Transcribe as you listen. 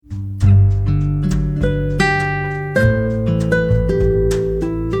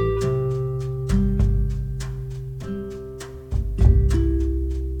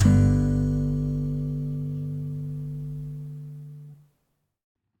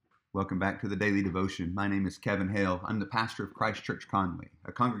Welcome back to the Daily Devotion. My name is Kevin Hale. I'm the pastor of Christ Church Conway,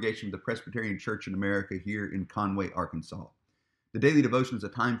 a congregation of the Presbyterian Church in America here in Conway, Arkansas. The Daily Devotion is a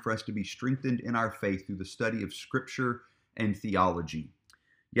time for us to be strengthened in our faith through the study of Scripture and theology.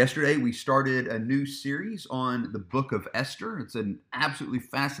 Yesterday, we started a new series on the book of Esther. It's an absolutely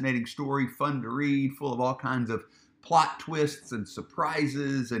fascinating story, fun to read, full of all kinds of plot twists and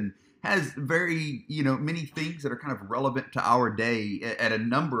surprises, and has very, many things that are kind of relevant to our day at a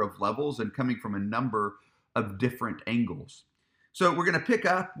number of levels and coming from a number of different angles. So we're going to pick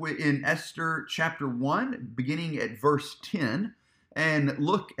up in Esther chapter 1, beginning at verse 10, and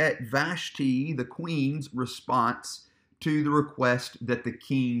look at Vashti, the queen's response to the request that the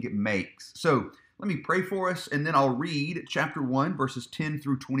king makes. So let me pray for us, and then I'll read chapter 1, verses 10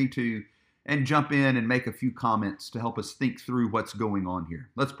 through 22, and jump in and make a few comments to help us think through what's going on here.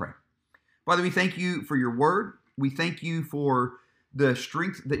 Let's pray. Father, we thank you for your word. We thank you for the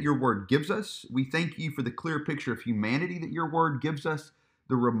strength that your word gives us. We thank you for the clear picture of humanity that your word gives us,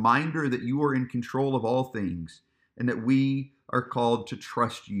 the reminder that you are in control of all things, and that we are called to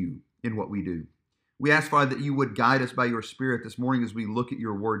trust you in what we do. We ask, Father, that you would guide us by your Spirit this morning as we look at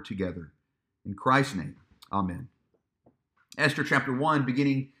your word together. In Christ's name, amen. Esther chapter 1,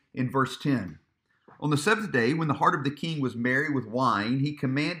 beginning in verse 10. On the seventh day, when the heart of the king was merry with wine, he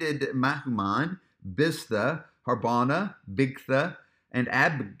commanded Mehuman, Biztha, Harbona, Bigtha, and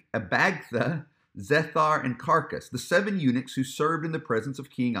Abagtha, Zethar, and Carcass, the 7 eunuchs who served in the presence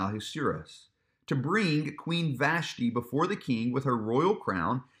of King Ahasuerus, to bring Queen Vashti before the king with her royal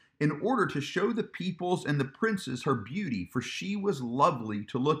crown in order to show the peoples and the princes her beauty, for she was lovely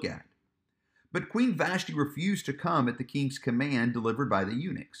to look at. But Queen Vashti refused to come at the king's command delivered by the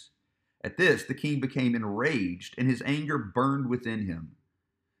eunuchs. At this, the king became enraged, and his anger burned within him.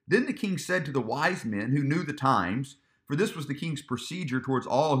 Then the king said to the wise men who knew the times, for this was the king's procedure towards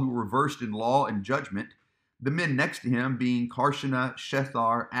all who were versed in law and judgment, the men next to him being Karshena,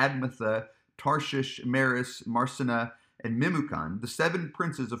 Shethar, Admatha, Tarshish, Meres, Marsena, and Memucan, the 7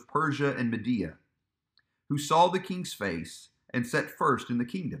 princes of Persia and Media, who saw the king's face and sat first in the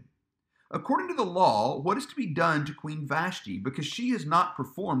kingdom. According to the law, what is to be done to Queen Vashti, because she has not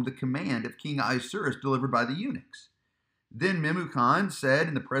performed the command of King Ahasuerus delivered by the eunuchs? Then Memucan said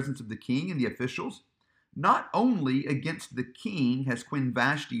in the presence of the king and the officials, not only against the king has Queen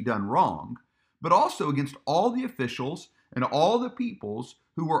Vashti done wrong, but also against all the officials and all the peoples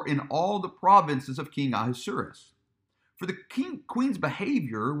who were in all the provinces of King Ahasuerus. For the queen's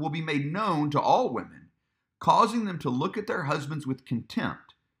behavior will be made known to all women, causing them to look at their husbands with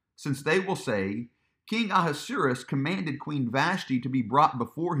contempt, since they will say, King Ahasuerus commanded Queen Vashti to be brought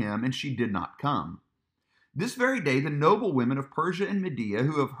before him, and she did not come. This very day the noble women of Persia and Media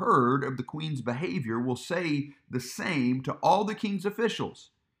who have heard of the queen's behavior will say the same to all the king's officials,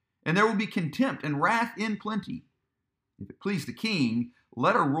 and there will be contempt and wrath in plenty. If it please the king,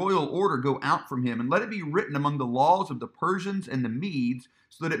 let a royal order go out from him, and let it be written among the laws of the Persians and the Medes,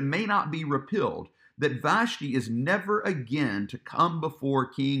 so that it may not be repealed, that Vashti is never again to come before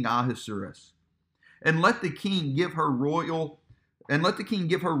King Ahasuerus. And let the king give her royal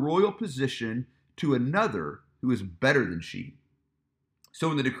position to another who is better than she. So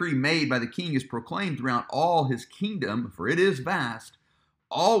when the decree made by the king is proclaimed throughout all his kingdom, for it is vast,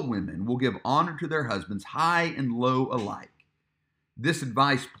 all women will give honor to their husbands, high and low alike. This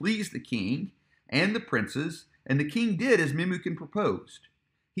advice pleased the king and the princes, and the king did as Memucan proposed.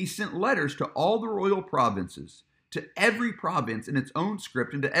 He sent letters to all the royal provinces, to every province in its own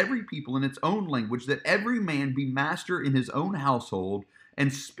script, and to every people in its own language, that every man be master in his own household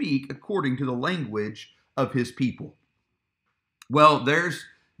and speak according to the language of his people. Well, there's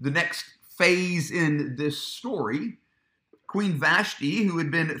the next phase in this story. Queen Vashti, who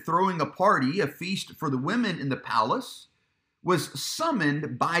had been throwing a party, a feast for the women in the palace, was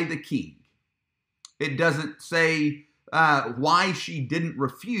summoned by the king. It doesn't say why she didn't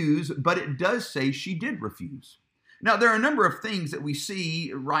refuse, but it does say she did refuse. Now, there are a number of things that we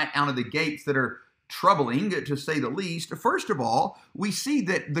see right out of the gates that are troubling, to say the least. First of all, we see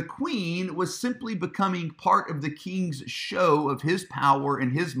that the queen was simply becoming part of the king's show of his power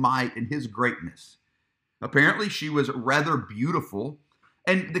and his might and his greatness. Apparently, she was rather beautiful,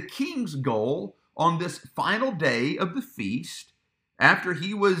 and the king's goal on this final day of the feast, after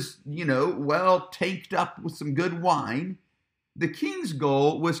he was, tanked up with some good wine, the king's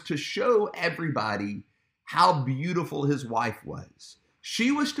goal was to show everybody how beautiful his wife was.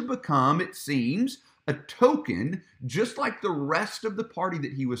 She was to become, it seems, a token, just like the rest of the party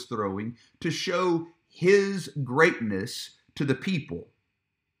that he was throwing, to show his greatness to the people.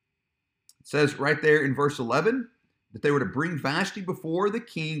 It says right there in verse 11, that they were to bring Vashti before the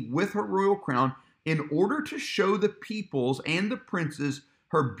king with her royal crown in order to show the peoples and the princes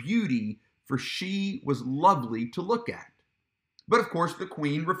her beauty, for she was lovely to look at. But of course, the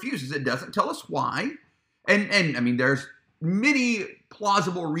queen refuses. It doesn't tell us why. And I mean, there's many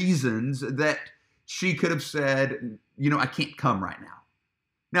plausible reasons that she could have said, I can't come right now.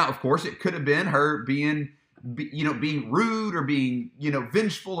 Now, of course, it could have been her being rude or being,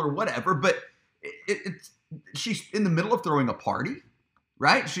 vengeful or whatever, but she's in the middle of throwing a party,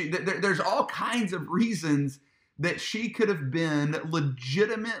 right? There's all kinds of reasons that she could have been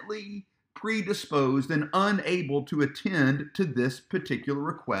legitimately predisposed and unable to attend to this particular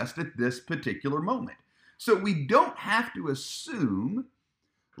request at this particular moment. So we don't have to assume,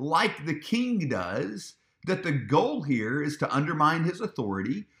 like the king does, that the goal here is to undermine his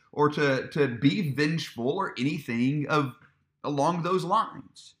authority or to be vengeful or anything along those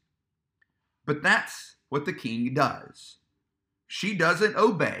lines. But that's what the king does. She doesn't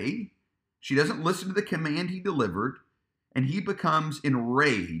obey. She doesn't listen to the command he delivered, and he becomes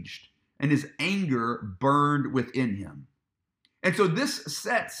enraged, and his anger burned within him. And so this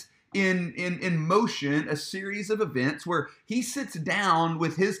sets in motion a series of events where he sits down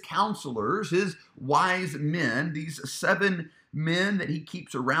with his counselors, his wise men, these 7 men that he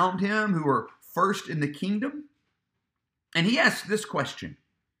keeps around him who are first in the kingdom. And he asks this question: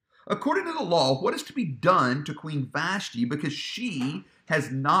 according to the law, what is to be done to Queen Vashti because she has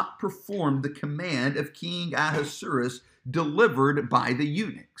not performed the command of King Ahasuerus delivered by the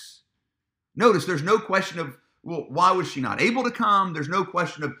eunuchs? Notice there's no question of, well, why was she not able to come? There's no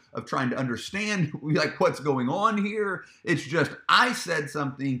question of trying to understand what's going on here. It's just, I said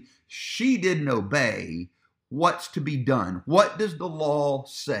something, she didn't obey. What's to be done? What does the law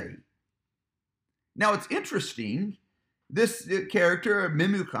say? Now, it's interesting. This character,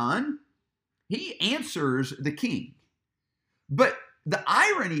 Memucan, he answers the king. But the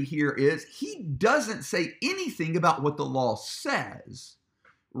irony here is he doesn't say anything about what the law says.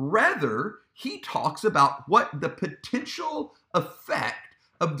 Rather, he talks about what the potential effect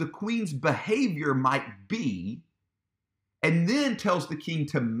of the queen's behavior might be, and then tells the king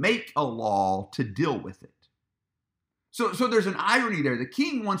to make a law to deal with it. So there's an irony there. The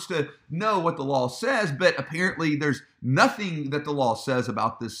king wants to know what the law says, but apparently there's nothing that the law says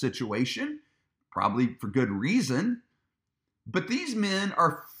about this situation, probably for good reason. But these men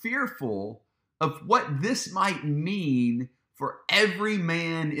are fearful of what this might mean for every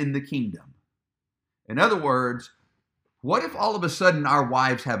man in the kingdom. In other words, what if all of a sudden our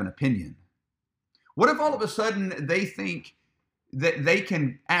wives have an opinion? What if all of a sudden they think that they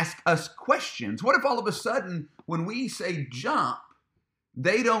can ask us questions? What if all of a sudden when we say jump,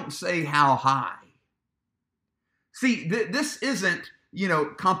 they don't say how high? See, this isn't,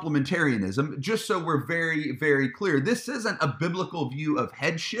 complementarianism, just so we're very, very clear. This isn't a biblical view of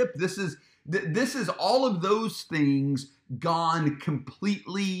headship. This is all of those things gone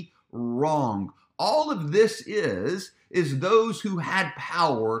completely wrong. All of this is those who had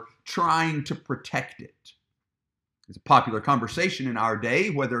power trying to protect it. It's a popular conversation in our day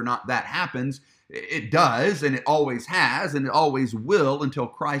whether or not that happens. It does, and it always has, and it always will until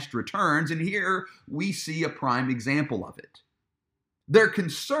Christ returns. And here we see a prime example of it. Their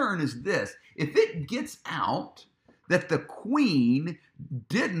concern is this: if it gets out that the queen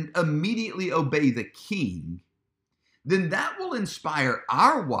didn't immediately obey the king, then that will inspire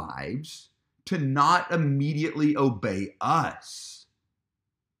our wives to not immediately obey us.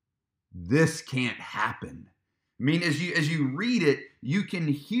 This can't happen. I mean, as you read it, you can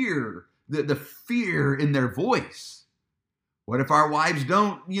hear the fear in their voice. What if our wives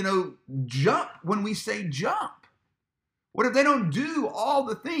don't, jump when we say jump? What if they don't do all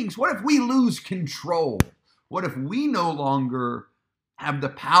the things? What if we lose control? What if we no longer have the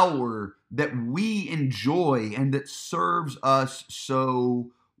power that we enjoy and that serves us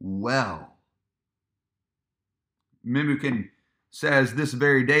so well? Memucan says, this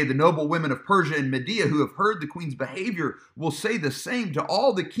very day, the noble women of Persia and Media who have heard the queen's behavior will say the same to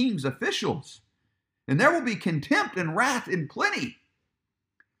all the king's officials. And there will be contempt and wrath in plenty.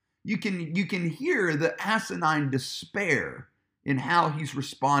 You can hear the asinine despair in how he's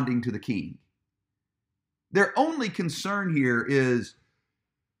responding to the king. Their only concern here is,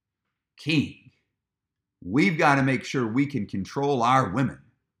 king, we've got to make sure we can control our women.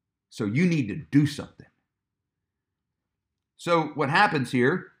 So you need to do something. So what happens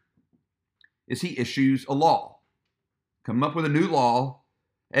here is he issues a law, come up with a new law,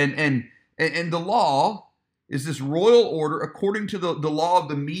 and the law is this royal order according to the law of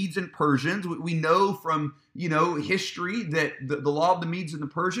the Medes and Persians. We know from, history that the law of the Medes and the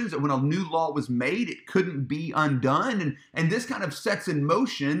Persians, that when a new law was made, it couldn't be undone. And this kind of sets in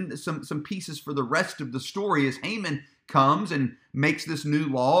motion some pieces for the rest of the story as Haman comes and makes this new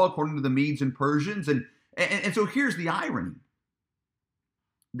law according to the Medes and Persians. And so here's the irony.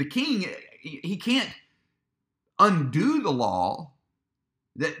 The king, he can't undo the law.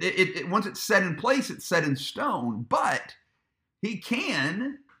 That once it's set in place, it's set in stone. But he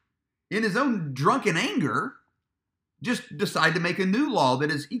can, in his own drunken anger, just decide to make a new law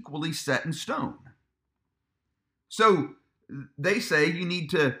that is equally set in stone. So they say you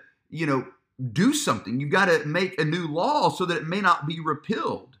need to, do something. You've got to make a new law so that it may not be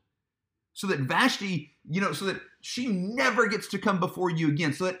repealed. So that Vashti, so that she never gets to come before you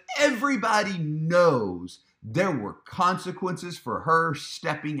again. So that everybody knows there were consequences for her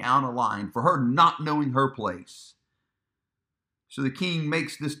stepping out of line, for her not knowing her place. So the king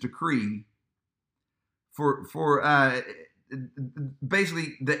makes this decree for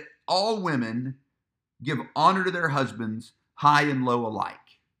basically that all women give honor to their husbands, high and low alike.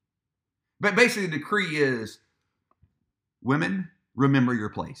 But basically the decree is, women, remember your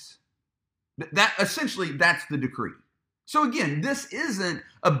place. That's the decree. So again, this isn't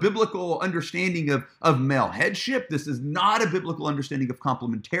a biblical understanding of male headship. This is not a biblical understanding of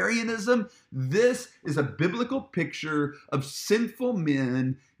complementarianism. This is a biblical picture of sinful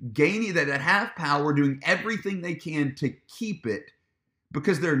men gaining that have power, doing everything they can to keep it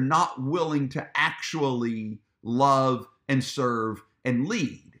because they're not willing to actually love and serve and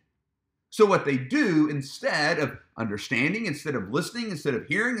lead. So what they do, instead of understanding, instead of listening, instead of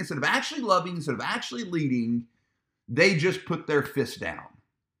hearing, instead of actually loving, instead of actually leading, they just put their fist down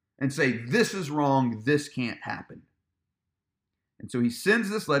and say, this is wrong, this can't happen. And so he sends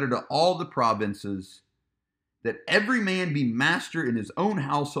this letter to all the provinces, that every man be master in his own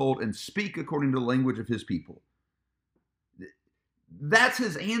household and speak according to the language of his people. That's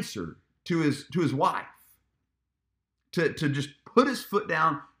his answer to his wife. To just put his foot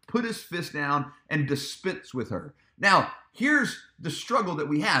down, put his fist down, and dispense with her. Now, here's the struggle that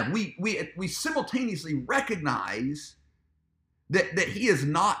we have. We simultaneously recognize that he is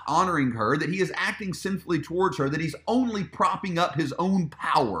not honoring her, that he is acting sinfully towards her, that he's only propping up his own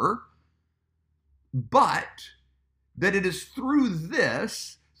power, but that it is through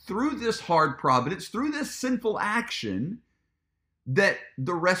this hard providence, through this sinful action, that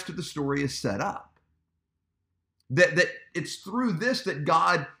the rest of the story is set up. That it's through this that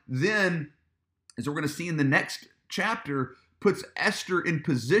God then, as we're going to see in the next chapter, puts Esther in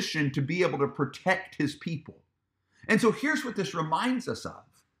position to be able to protect his people. And so here's what this reminds us of.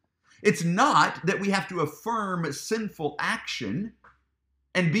 It's not that we have to affirm sinful action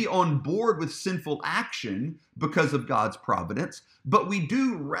and be on board with sinful action because of God's providence, but we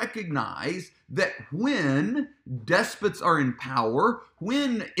do recognize that when despots are in power,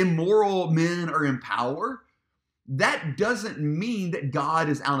 when immoral men are in power, that doesn't mean that God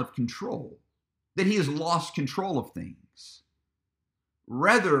is out of control, that he has lost control of things.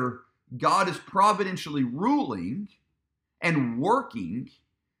 Rather, God is providentially ruling and working,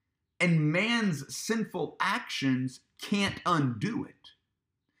 and man's sinful actions can't undo it.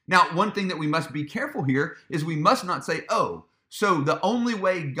 Now, one thing that we must be careful here is we must not say, oh, so the only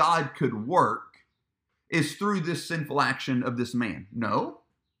way God could work is through this sinful action of this man. No,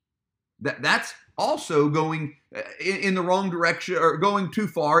 that's also going in the wrong direction, or going too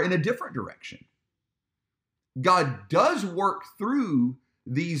far in a different direction. God does work through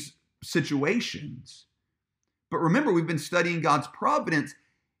these situations, but remember, we've been studying God's providence.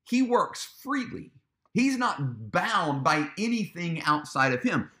 He works freely. He's not bound by anything outside of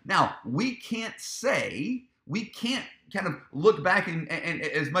him. Now, we can't kind of look back and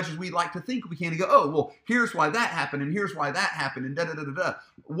as much as we like to think we can, and go, oh, well, here's why that happened, and here's why that happened, and da-da-da-da-da.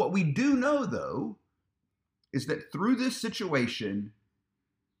 What we do know, though, is that through this situation,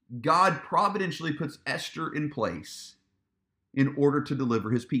 God providentially puts Esther in place in order to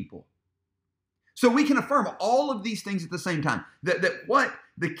deliver his people. So we can affirm all of these things at the same time. That what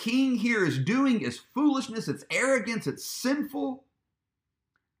the king here is doing is foolishness, it's arrogance, it's sinful,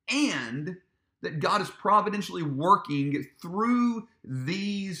 and that God is providentially working through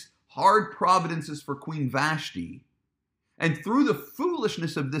these hard providences for Queen Vashti and through the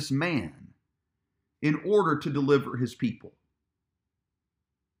foolishness of this man in order to deliver his people.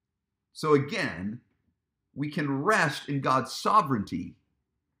 So again, we can rest in God's sovereignty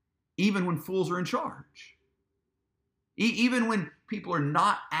even when fools are in charge. Even when people are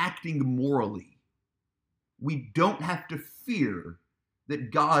not acting morally, we don't have to fear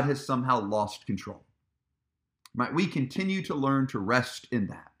that God has somehow lost control. Might we continue to learn to rest in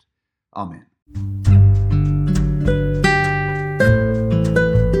that. Amen.